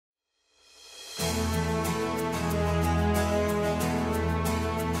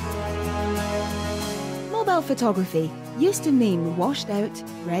Professional photography used to mean washed out,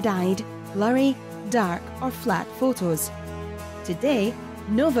 red-eyed, blurry, dark or flat photos. Today,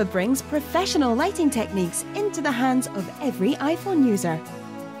 Nova brings professional lighting techniques into the hands of every iPhone user,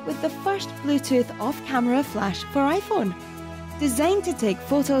 with the first Bluetooth off-camera flash for iPhone, designed to take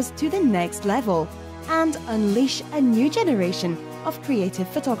photos to the next level and unleash a new generation of creative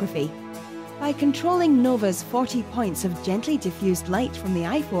photography. By controlling Nova's 40 points of gently diffused light from the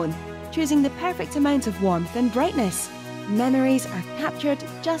iPhone, choosing the perfect amount of warmth and brightness, memories are captured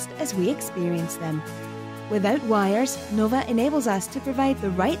just as we experience them. Without wires, Nova enables us to provide the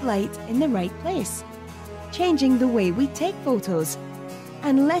right light in the right place, changing the way we take photos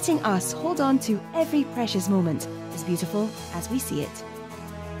and letting us hold on to every precious moment as beautiful as we see it.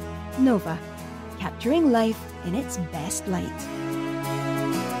 Nova, capturing life in its best light.